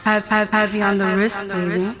Heavy on the wrist,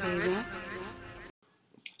 baby.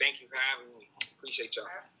 Thank you for having me. Appreciate y'all.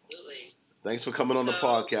 Absolutely. Thanks for coming on the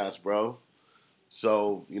podcast, bro.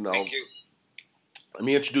 So, Thank you. Let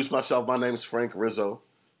me introduce myself. My name is Frank Rizzo.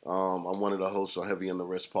 I'm one of the hosts on Heavy on the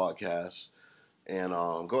Wrist podcast. And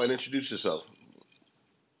go ahead and introduce yourself.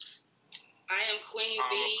 I am Queen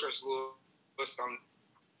B. I'm Chris Lewis.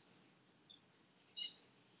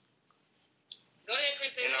 Go ahead,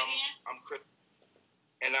 Chris. Say that again.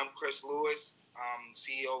 I'm Chris Lewis,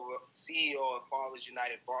 CEO of Fathers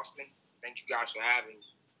United Boston. Thank you guys for having me.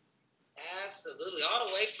 Absolutely. All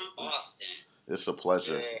the way from Boston. It's a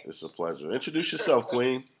pleasure. Yeah. It's a pleasure. Introduce yourself,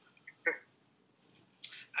 Queen.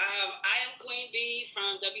 I am Queen B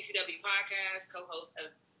from WCW Podcast, co-host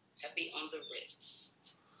of Heavy on the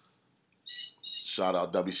Wrist. Shout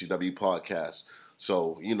out WCW Podcast.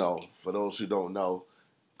 So, for those who don't know,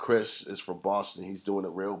 Chris is from Boston. He's doing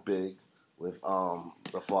it real big with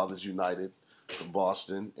the Fathers United from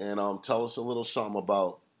Boston. And tell us a little something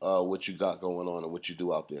about what you got going on and what you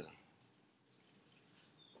do out there.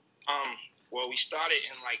 Well, we started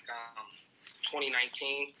in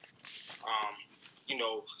 2019.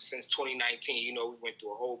 Since 2019, we went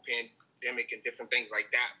through a whole pandemic and different things like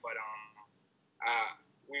that. But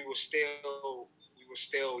we were still,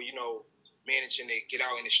 managing to get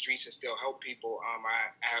out in the streets and still help people.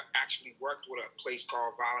 I actually worked with a place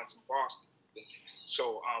called Violence in Boston.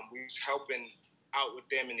 So we was helping out with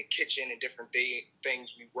them in the kitchen and different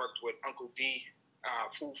things. We worked with Uncle D,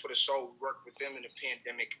 Food for the Soul. We worked with them in the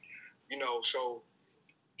pandemic. So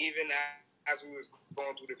even as we was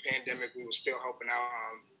going through the pandemic, we were still helping out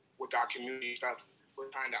with our community stuff. We're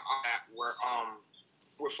kind of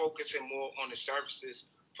we're focusing more on the services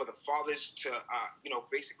for the fathers to,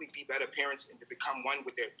 basically be better parents and to become one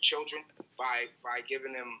with their children by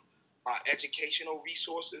giving them educational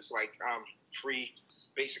resources like free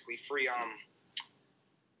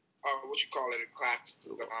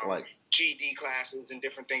classes, like GED classes and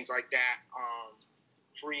different things like that.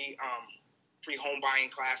 Free home buying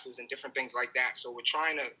classes and different things like that. So we're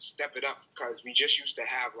trying to step it up because we just used to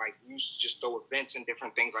have we used to just throw events and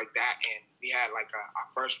different things like that. And we had our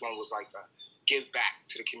first one was a give back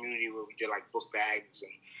to the community where we did book bags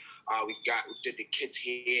and we did the kids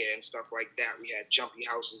hair and stuff like that. We had jumpy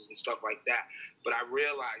houses and stuff like that. But I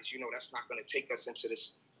realized, that's not going to take us into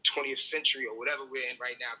this 20th century or whatever we're in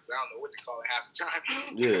right now, because I don't know what to call it half the time.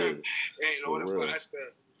 Yeah. And in order for us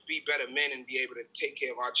to be better men and be able to take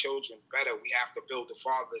care of our children better, we have to build the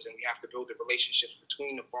fathers and we have to build the relationships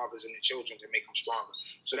between the fathers and the children to make them stronger.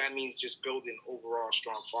 So that means just building overall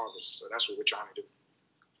strong fathers. So that's what we're trying to do.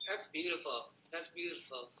 That's beautiful. That's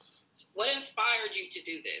beautiful. What inspired you to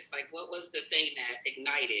do this? What was the thing that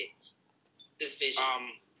ignited this vision?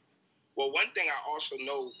 Well, one thing I also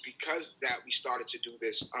know, because that we started to do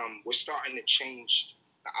this, we're starting to change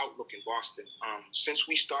the outlook in Boston. Since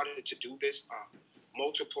we started to do this,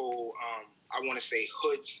 multiple, I want to say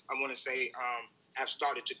hoods, have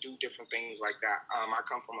started to do different things like that. I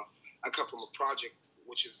come from a project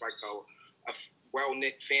which is a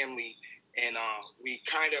well-knit family, and we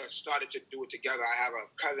kind of started to do it together. I have a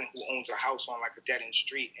cousin who owns a house on a dead-end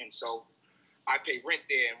street, and so I pay rent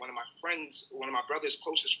there. And one of my brother's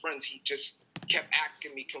closest friends, he just kept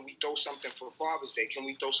asking me, "Can we throw something for Father's Day? Can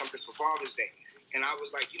we throw something for Father's Day?" And I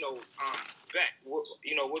was like, bet,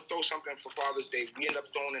 we'll throw something for Father's Day. We ended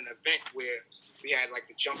up throwing an event where we had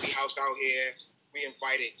the jumpy house out here. We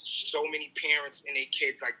invited so many parents and their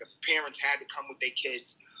kids. The parents had to come with their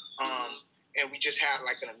kids. And we just had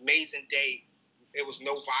an amazing day. It was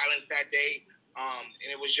no violence that day.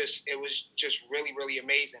 And it was just really, really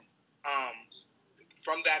amazing.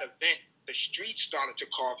 From that event, the streets started to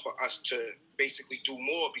call for us to basically do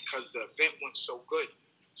more because the event went so good.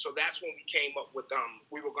 So that's when we came up with,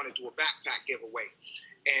 we were going to do a backpack giveaway.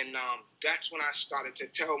 And that's when I started to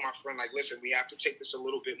tell my friend, listen, we have to take this a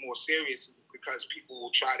little bit more serious because people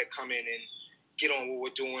will try to come in and get on what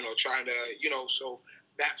we're doing or try to, so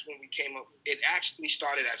that's when we came up. It actually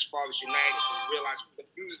started as Fathers United. We realized we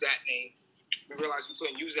couldn't use that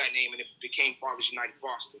name. And it became Fathers United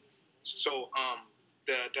Boston. So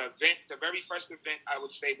the event, the very first event, I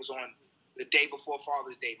would say, was on the day before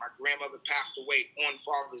Father's Day. My grandmother passed away on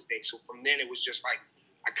Father's Day. So from then it was just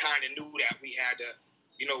I kind of knew that we had to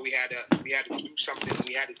do something.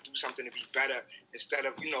 We had to do something to be better instead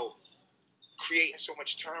of, creating so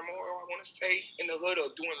much turmoil, I want to say, in the hood,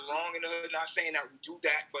 or doing wrong in the hood. Not saying that we do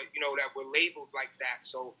that, but, that we're labeled like that.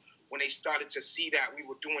 So when they started to see that we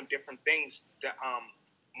were doing different things, that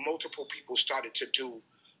multiple people started to do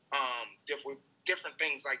different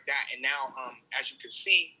things like that. And now, as you can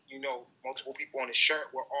see, multiple people on the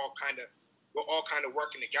shirt, we're all kind of we're all kind of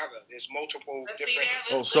working together. There's multiple Let's different. see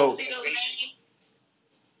that. Oh, Let's so- see those names.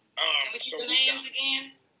 Can we see So the we names got-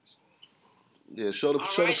 again? Yeah, show the All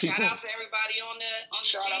show right. the people. Shout out to everybody on the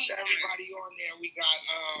Shout out team. to everybody on there. We got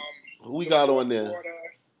Who we got on there?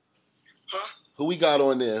 Huh? Who we got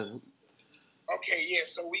on there? Okay, yeah.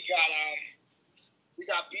 So we got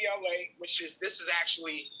BLA, this is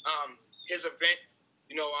actually his event.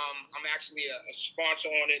 You know, I'm actually a sponsor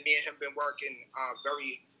on it. Me and him been working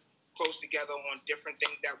very close together on different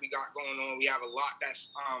things that we got going on. We have a lot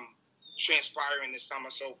that's transpiring this summer.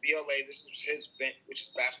 So BLA, this is his event, which is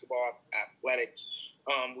basketball athletics.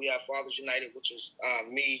 We have Fathers United, which is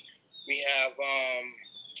me. We have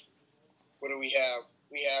what do we have?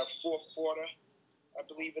 We have fourth quarter, I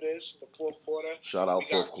believe it is the fourth quarter. Shout out We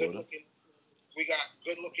got fourth quarter. We got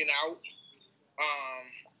good looking out.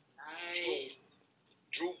 Nice.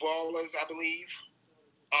 Drew Ballers, I believe.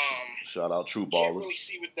 Shout out True Can't Ballers.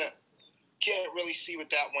 really see what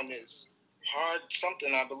that one is. Hard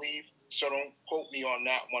something, I believe. So don't quote me on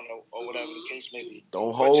that one or whatever the case may be.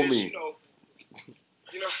 Don't But hold just, me.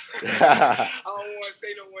 You know, I don't want to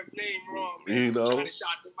say no one's name wrong. Man. You know? I'm trying to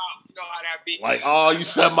shout them out. You know how that be. Like, oh, you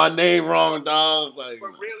said my name wrong, dog. Like,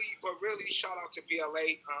 But really, shout out to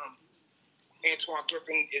BLA. Antoine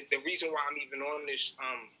Griffin is the reason why I'm even on this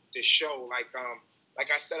show. Like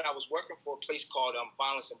I said, I was working for a place called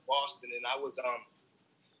Violence in Boston, and I was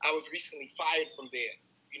recently fired from there.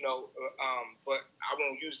 You know, but I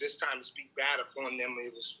won't use this time to speak bad upon them.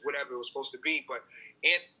 It was whatever it was supposed to be. But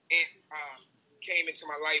Ant came into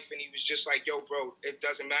my life, and he was just like, "Yo, bro, it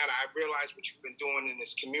doesn't matter. I realize what you've been doing in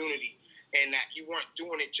this community, and that you weren't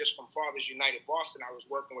doing it just from Fathers United Boston. I was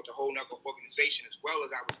working with a whole nother organization as well as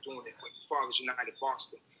I was doing it with Fathers United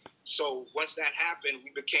Boston. So once that happened, we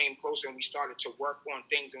became closer, and we started to work on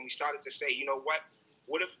things, and we started to say, you know what?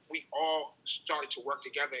 What if we all started to work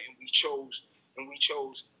together, and we chose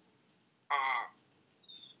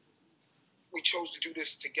to do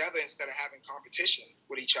this together instead of having competition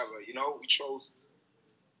with each other. You know, we chose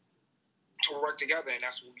to work together, and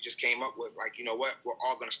that's what we just came up with. Like, you know what? We're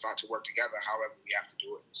all going to start to work together however we have to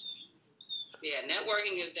do it. Yeah,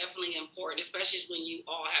 networking is definitely important, especially when you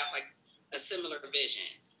all have like a similar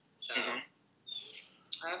vision. So,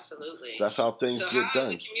 absolutely. that's how things So get how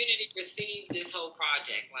done. has the community received this whole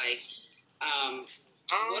project? Like,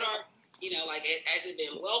 what are, you know, like, has it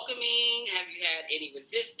been welcoming? Have you had any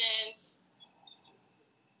resistance?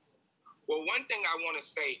 Well, one thing I want to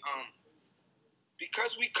say,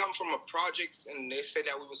 because we come from a project and they said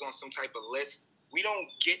that we was on some type of list, we don't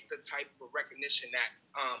get the type of recognition that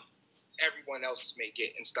everyone else may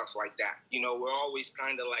get and stuff like that. You know, we're always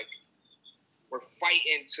kind of like, we're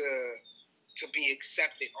fighting to be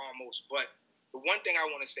accepted almost. But the one thing I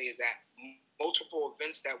want to say is that multiple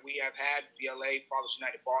events that we have had, BLA, Fathers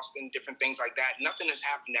United Boston, different things like that, nothing has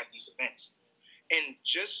happened at these events. And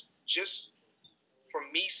just from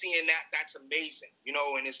me seeing that, that's amazing, you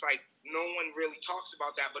know, and it's like no one really talks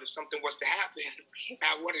about that, but if something was to happen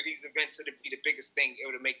at one of these events, it'd be the biggest thing. It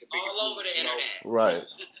would make the biggest All over news, the you know. internet. Right.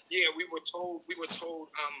 Yeah, we were told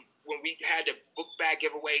when we had the book bag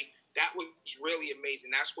giveaway, that was really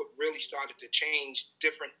amazing. That's what really started to change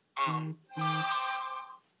different young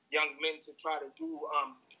men to try to do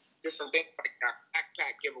different things like that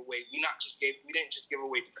backpack giveaway. We didn't just give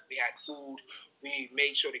away, but we had food. We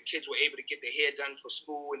made sure the kids were able to get their hair done for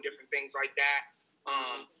school and different things like that.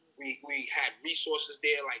 We had resources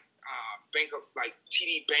there like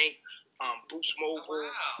TD Bank, Boost Mobile.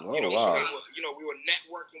 Wow. You know, wow. so we were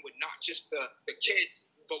networking with not just the kids,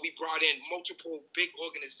 but we brought in multiple big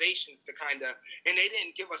organizations to and they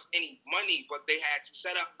didn't give us any money, but they had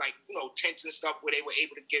set up like, you know, tents and stuff where they were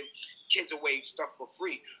able to give kids away stuff for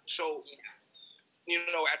free. So, you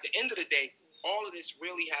know, at the end of the day, all of this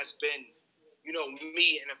really has been, you know,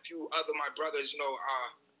 me and a few other my brothers, you know,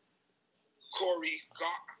 Corey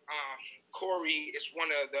is one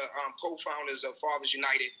of the co-founders of Fathers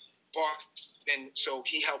United Boston, so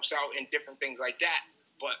he helps out in different things like that.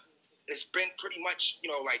 But it's been pretty much,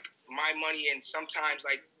 you know, like my money, and sometimes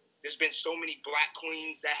like there's been so many Black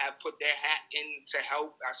queens that have put their hat in to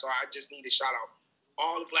help. So I just need to shout out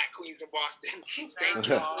all the Black queens in Boston. Thank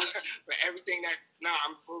y'all for everything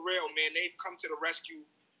I'm for real, man. They've come to the rescue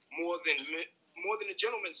more than the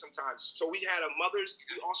gentlemen sometimes. So we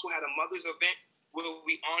also had a mothers event where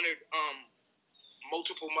we honored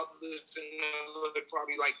multiple mothers in the hood,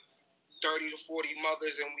 probably like 30 to 40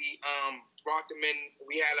 mothers, and we brought them in.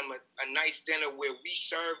 We had them a nice dinner where we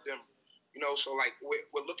served them, you know. So like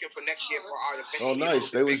we're looking for next year for our event. Oh,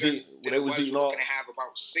 nice. They was eating all. We're gonna have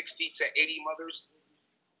about 60 to 80 mothers.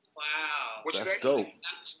 Wow. What you That's say? dope.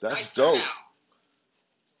 That's Nice dope. turnout.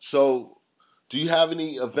 So, do you have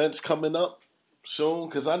any events coming up soon?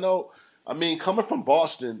 Because I know, I mean, coming from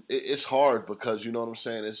Boston, it's hard because you know what I'm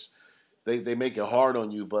saying. It's they make it hard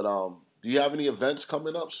on you. But do you have any events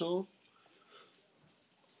coming up soon?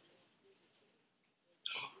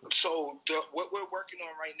 So what we're working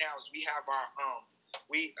on right now is we have our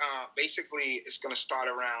basically it's gonna start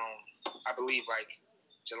around, I believe, like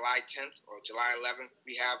July 10th or July 11th.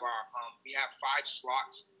 We have our 5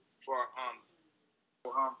 slots for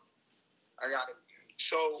I got it.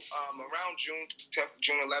 So around June 10th,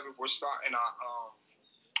 June 11th, we're starting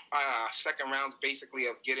our second rounds, basically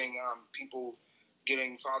of getting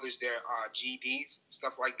getting fathers their GEDs,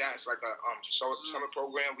 stuff like that. It's like a summer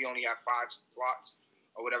program. We only have 5 slots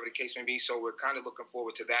or whatever the case may be. So we're kind of looking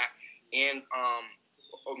forward to that. And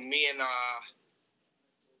me and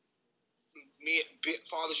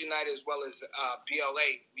Fathers United as well as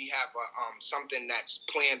BLA, we have something that's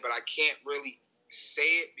planned, but I can't really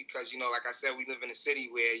say it because, you know, like I said, we live in a city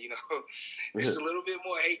where, you know, it's a little bit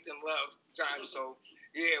more hate than love times. So,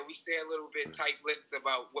 yeah, we stay a little bit tight-lipped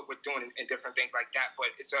about what we're doing and different things like that.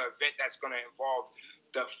 But it's an event that's going to involve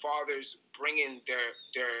the fathers bringing their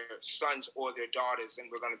sons or their daughters,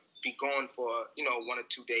 and we're going to be going for, you know, 1 or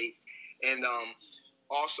 2 days. And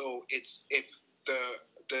also, it's if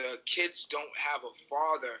the kids don't have a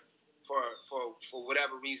father for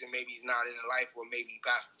whatever reason, maybe he's not in life or maybe he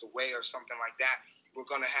passed away or something like that, we're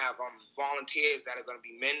going to have volunteers that are going to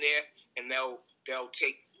be men there, and they'll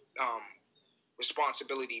take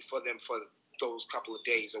responsibility for them for those couple of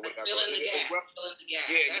days or whatever. Filling the gap.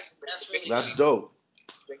 Yeah, that's really that's dope. dope.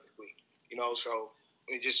 Basically, you know, so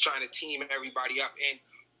we're just trying to team everybody up. And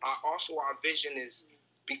also our vision is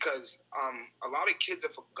because a lot of kids are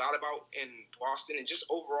forgot about in Boston and just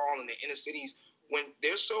overall in the inner cities when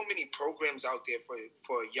there's so many programs out there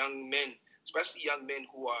for young men, especially young men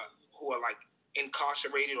who are like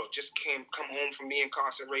incarcerated or just come home from being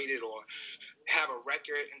incarcerated or have a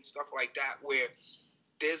record and stuff like that, where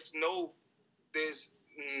there's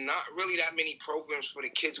not really that many programs for the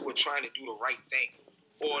kids who are trying to do the right thing,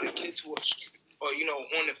 or the kids who are, you know,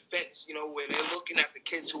 on the fence, you know, where they're looking at the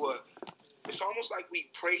kids who are, it's almost like we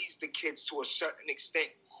praise the kids to a certain extent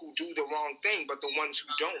who do the wrong thing, but the ones who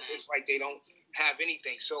don't, it's like they don't have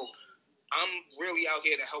anything. So I'm really out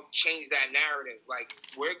here to help change that narrative. Like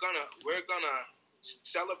we're gonna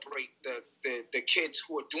celebrate the kids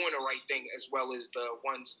who are doing the right thing as well as the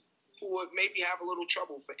ones who would maybe have a little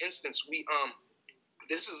trouble. For instance, we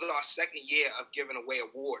this is our second year of giving away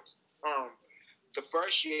awards. The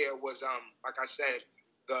first year was like I said,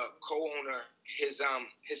 the co-owner, his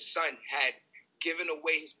son had given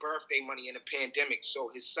away his birthday money in a pandemic. So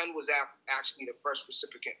his son was actually the first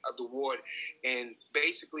recipient of the award, and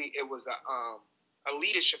basically it was a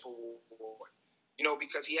leadership award. You know,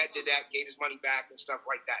 because he did that, gave his money back and stuff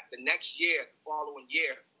like that. The next year, the following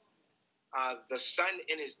year, the son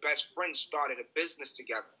and his best friend started a business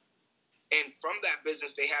together. And from that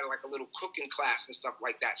business, they had like a little cooking class and stuff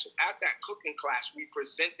like that. So at that cooking class, we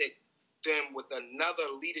presented them with another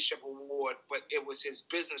leadership award, but it was his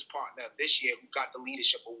business partner this year who got the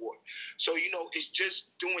leadership award. So, you know, it's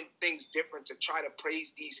just doing things different to try to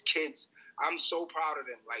praise these kids. I'm so proud of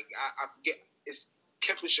them. Like, I forget, it's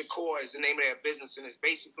Kip and Shakur is the name of their business, and it's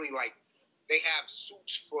basically like they have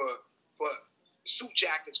suits for suit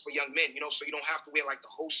jackets for young men, you know, so you don't have to wear like the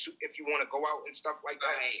whole suit if you want to go out and stuff like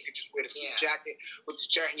that. Right. You could just wear the suit jacket with the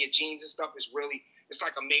shirt and your jeans and stuff. It's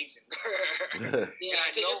like amazing. Yeah,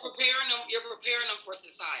 because you're preparing them for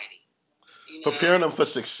society. You know? Preparing them for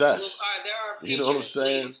success. You know what I'm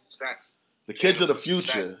saying? The kids are the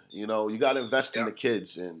future. You know, you got to invest in the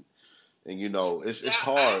kids, and you know, it's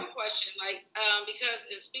hard. I have a question, like, because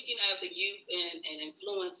speaking of the youth and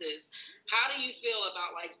influences, how do you feel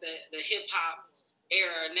about like the hip hop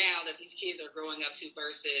era now that these kids are growing up to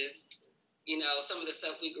versus, you know, some of the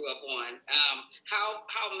stuff we grew up on?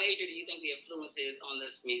 How major do you think the influence is on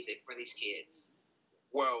this music for these kids?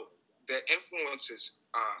 Well, the influences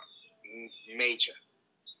are major,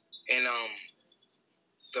 and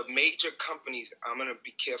the major companies, I'm going to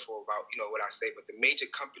be careful about, you know, what I say, but the major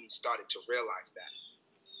companies started to realize that.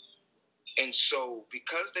 And so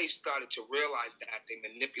because they started to realize that, they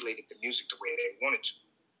manipulated the music the way they wanted to.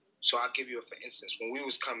 So I'll give you for instance, when we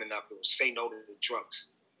was coming up, it was Say No to the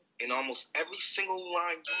Drugs. And almost every single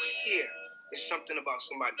line you hear is something about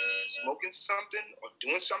somebody smoking something or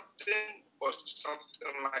doing something or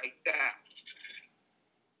something like that.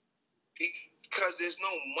 Because there's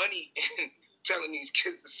no money in telling these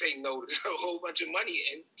kids to say no. There's a whole bunch of money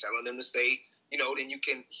in telling them to say then you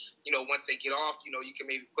can, once they get off, you can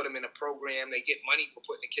maybe put them in a program. They get money for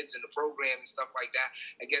putting the kids in the program and stuff like that.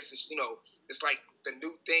 I guess it's, it's like the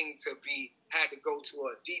new thing to had to go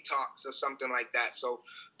to a detox or something like that. So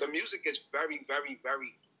the music is very, very,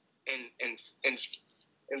 very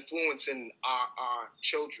influencing our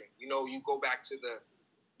children. You go back to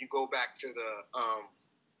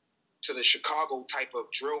the Chicago type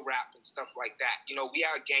of drill rap and stuff like that. We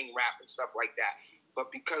had gang rap and stuff like that. But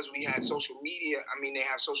because we had social media, they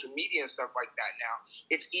have social media and stuff like that now,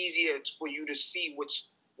 it's easier for you to see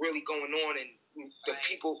what's really going on. And the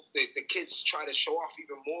people, the kids try to show off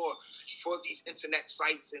even more for these internet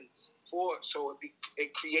sites so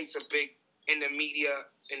it creates a big, in the media,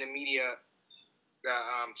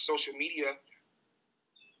 social media,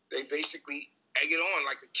 they basically egg it on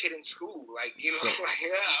like a kid in school. Like, look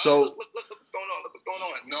what's going on, look what's going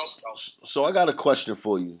on. So I got a question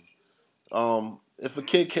for you. If a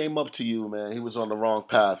kid came up to you, man, he was on the wrong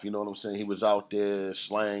path, you know what I'm saying? He was out there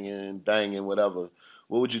slanging, banging, whatever.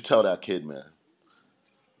 What would you tell that kid, man?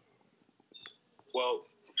 Well,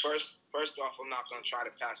 first off, I'm not going to try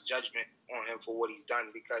to pass judgment on him for what he's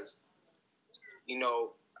done because,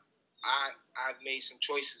 I've made some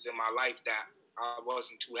choices in my life that I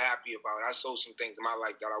wasn't too happy about. I saw some things in my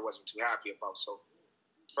life that I wasn't too happy about. So,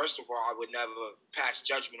 first of all, I would never pass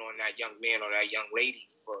judgment on that young man or that young lady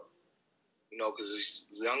for, because there's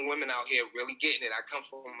young women out here really getting it. I come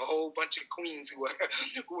from a whole bunch of queens who are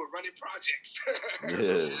running projects.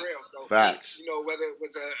 Yeah, for real. So, facts. Whether it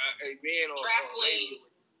was a man or trap a lady.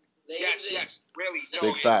 Yes, really.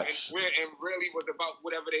 Big facts. And really was about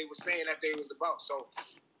whatever they were saying that they was about. So,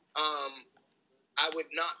 I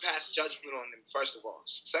would not pass judgment on them, first of all.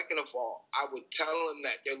 Second of all, I would tell them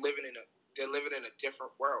that they're living in a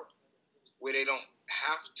different world where they don't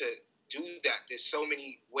have to do that. There's so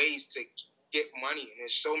many ways to get money, and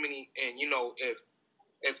there's so many, and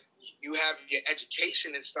if you have your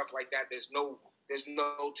education and stuff like that, there's no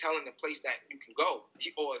telling the place that you can go,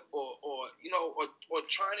 or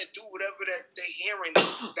trying to do whatever that they're hearing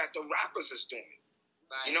that the rappers is doing.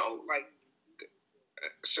 Right.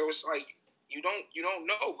 So it's like you don't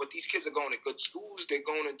know, but these kids are going to good schools. They're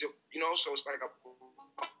going to do, so it's like a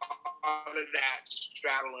part of that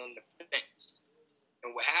straddling the fence.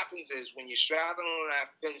 And what happens is when you're straddling on that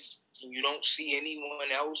fence and you don't see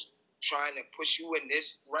anyone else trying to push you in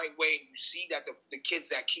this right way, and you see that the kids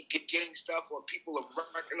that keep getting stuff, or people are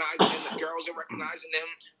recognizing them, the girls are recognizing them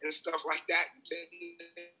and stuff like that,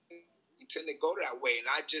 you tend to go that way. And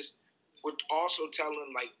I just would also tell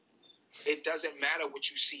them, like, it doesn't matter what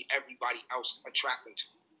you see everybody else attracting to.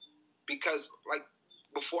 Because, like,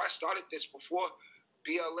 before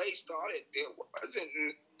BLA started, there wasn't,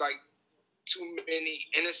 like, too many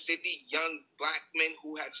inner city young black men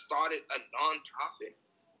who had started a non-profit.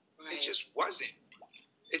 Right. It just wasn't.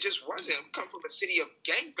 We come from a city of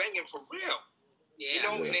gang banging for real.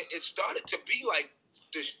 Yeah. And it started to be like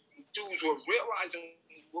the dudes were realizing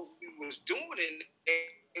what we was doing, and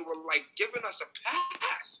they were like giving us a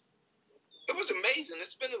pass. It was amazing.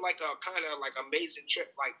 It's been like a kind of like amazing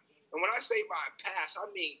trip. Like, and when I say by pass, I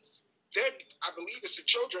mean, I believe it's the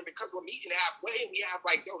children, because we're meeting halfway and we have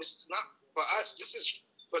like, yo, this is not for us. This is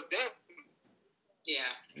for them.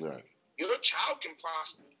 Yeah. Right. Your child can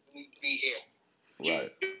possibly be here.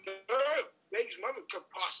 Right. Your baby's mother could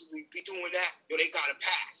possibly be doing that. Yo, they got a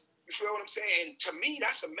pass. You feel what I'm saying? And to me,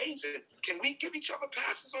 that's amazing. Can we give each other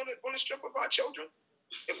passes on the strip of our children?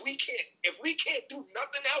 If we can't do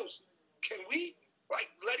nothing else, can we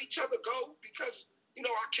like let each other go because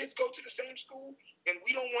our kids go to the same school and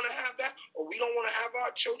we don't want to have that, or we don't want to have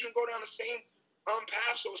our children go down the same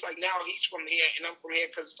path? So it's like now he's from here and I'm from here,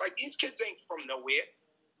 because it's like these kids ain't from nowhere.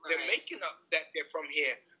 Right. They're making up that they're from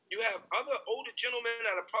here. You have other older gentlemen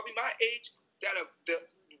that are probably my age that are the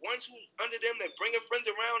ones who under them, they're bringing friends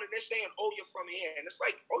around and they're saying, oh, you're from here. And it's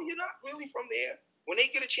like, oh, you're not really from there. When they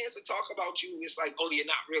get a chance to talk about you, it's like, oh, you're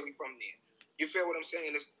not really from there. You feel what I'm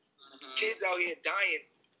saying? There's kids out here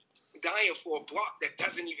dying for a block that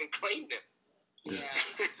doesn't even claim them.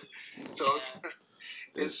 Yeah. So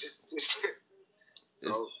it's just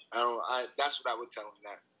so that's what I would tell them,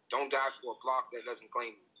 that don't die for a block that doesn't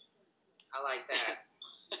claim you. I like that.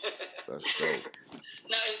 That's dope.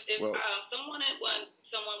 Now, if someone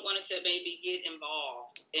wanted to maybe get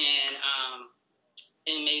involved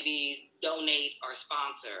and maybe donate or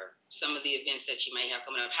sponsor some of the events that you may have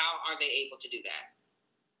coming up, how are they able to do that?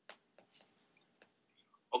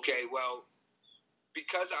 Okay, well,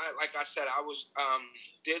 because I was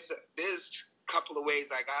there's a couple of ways.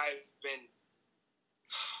 Like I've been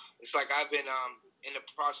in the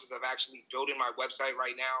process of actually building my website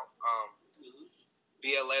right now.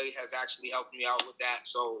 BLA has actually helped me out with that.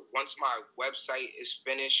 So once my website is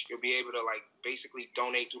finished, you'll be able to like basically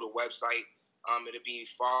donate through the website. It'll be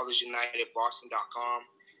FathersUnitedBoston.com.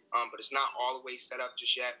 But it's not all the way set up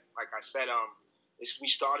just yet. Like I said, we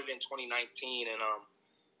started in 2019, and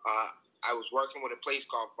I was working with a place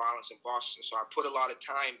called Violence in Boston, so I put a lot of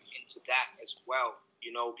time into that as well.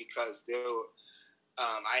 You know, because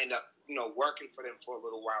I ended up working for them for a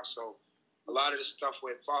little while. So a lot of the stuff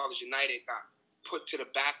with Fathers United got put to the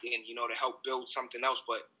back end, to help build something else.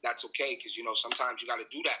 But that's okay, because sometimes you got to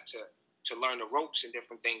do that to learn the ropes and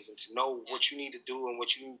different things, and to know what you need to do and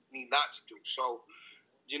what you need not to do. So,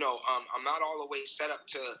 I'm not all the way set up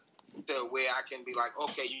to where I can be like,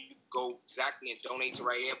 okay, you go exactly and donate to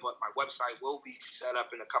right here, but my website will be set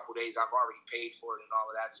up in a couple days. I've already paid for it and all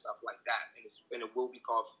of that stuff like that, and it will be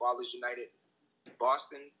called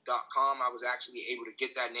FathersUnitedBoston.com. I was actually able to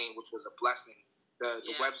get that name, which was a blessing. The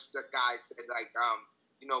website guy said like,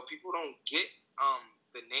 people don't get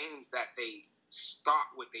the names that they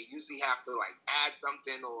start with. They usually have to like add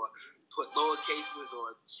something or put lower cases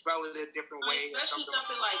or spell it a different way. Especially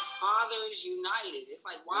something like Fathers United. It's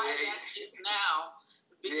like, why is that just now?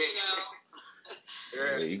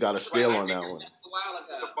 Yeah, you got a steal on that one. A while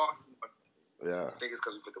ago. The Boston one. Yeah. I think it's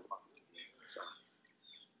because we put the Boston. So,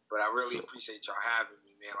 but I really appreciate y'all having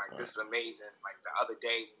me, man. Like, this is amazing. Like the other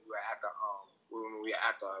day when we were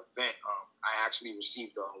at the event, I actually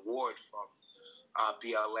received the award from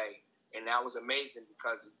BLA. And that was amazing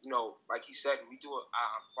because, like he said, we do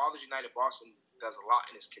Fathers United Boston does a lot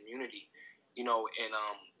in this community, and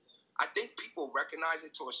I think people recognize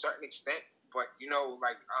it to a certain extent, but,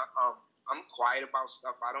 I'm quiet about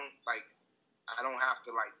stuff. I don't have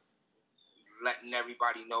to like letting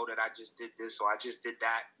everybody know that I just did this or I just did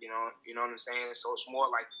that, you know what I'm saying? So it's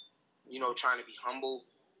more like, trying to be humble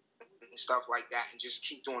and stuff like that and just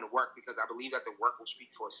keep doing the work, because I believe that the work will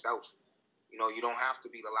speak for itself. You don't have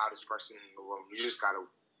to be the loudest person in the room. You just got to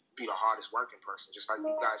be the hardest working person. Just like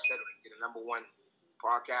you guys said, like, you're the #1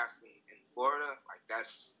 podcast in Florida. Like,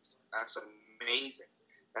 that's amazing.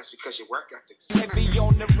 That's because your work ethics. Heavy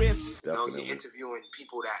on the wrist. You're interviewing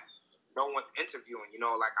people that no one's interviewing.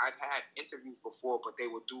 Like, I've had interviews before, but they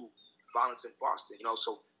would do Violence in Boston.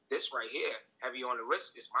 So this right here, Heavy on the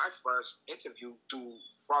Wrist, is my first interview through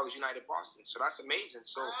Fathers United Boston. So that's amazing.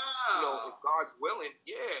 So, if God's willing,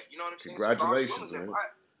 yeah, you know what I'm saying? Congratulations, man.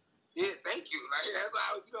 Yeah, thank you. Like, that's why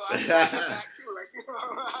I back too. Like,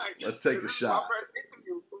 let's take a shot. My first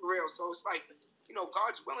interview for real. So it's like,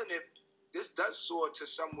 God's willing, if this does soar to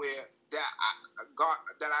somewhere that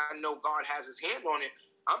I know God has His hand on it,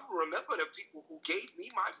 I'm gonna remember the people who gave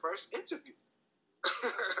me my first interview.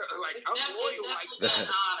 Like, I'm loyal like that. An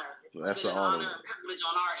honor. That's an honor. Privilege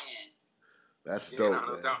on our end. That's dope.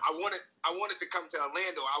 Man. I wanted to come to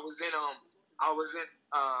Orlando. I was in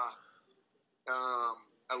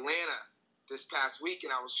Atlanta this past week,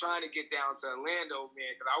 and I was trying to get down to Orlando,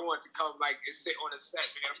 man, because I wanted to come like and sit on the set,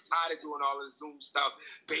 man. I'm tired of doing all this Zoom stuff.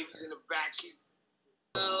 Baby's in the back. So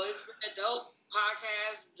it's been a dope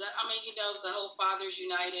podcast. I mean, the whole Fathers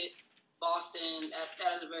United Boston,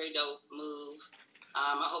 that is a very dope move.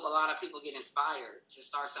 I hope a lot of people get inspired to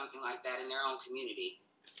start something like that in their own community.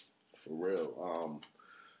 For real.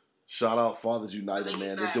 Shout out Fathers United,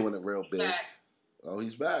 man. They're doing it real big. Oh,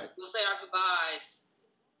 he's back. We'll say our goodbyes.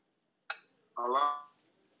 Hello?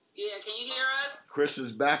 Yeah, can you hear us? Chris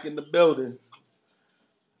is back in the building.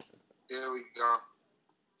 There we go.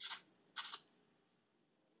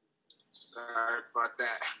 Sorry about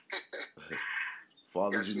that.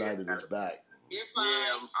 Fathers United is back. You're fine.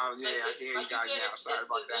 I hear you guys now. Sorry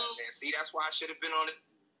about that, man. See, that's why I should have been on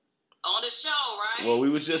the show, right? Well, we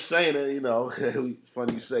was just saying it,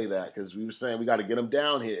 funny you say that, because we were saying we got to get him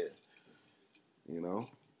down here,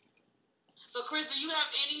 So, Chris, do you have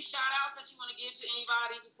any shout-outs that you want to give to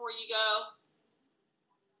anybody before you go?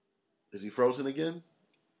 Is he frozen again?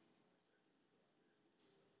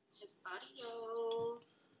 His audio.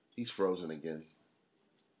 He's frozen again.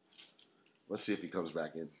 Let's see if he comes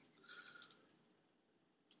back in.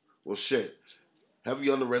 Well, shit.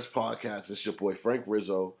 Heavy on the Wrist podcast. It's your boy Frank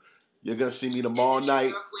Rizzo. You're going to see me tomorrow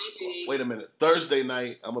night. Wait a minute. Thursday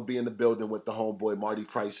night, I'm going to be in the building with the homeboy Marty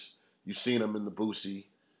Price. You've seen him in the Boosie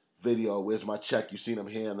video. Where's my check? You've seen him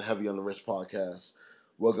here on the Heavy on the Wrist podcast.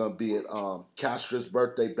 We're going to be at Castra's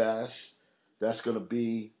birthday bash. That's going to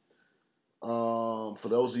be, for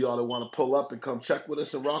those of y'all that want to pull up and come check with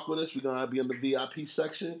us and rock with us, we're going to be in the VIP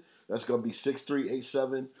section. That's going to be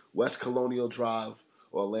 6387 West Colonial Drive,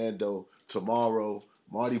 Orlando. Tomorrow,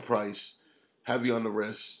 Marty Price, Heavy on the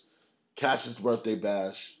Wrist, Cassius birthday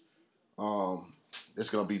bash. It's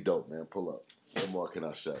gonna be dope, man. Pull up. What more can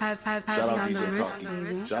I say? Have Shout you out on the DJ wrist, Cocky.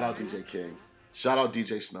 baby. Shout out DJ King. Shout out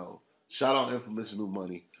DJ Snow. Shout out Infamous New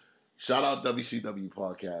Money. Shout out WCW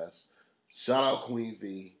Podcast. Shout out Queen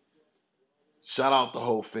V. Shout out the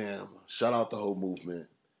whole fam. Shout out the whole movement.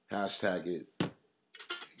 Hashtag it.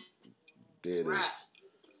 There it is.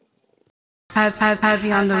 Have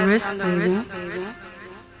you on the wrist, baby.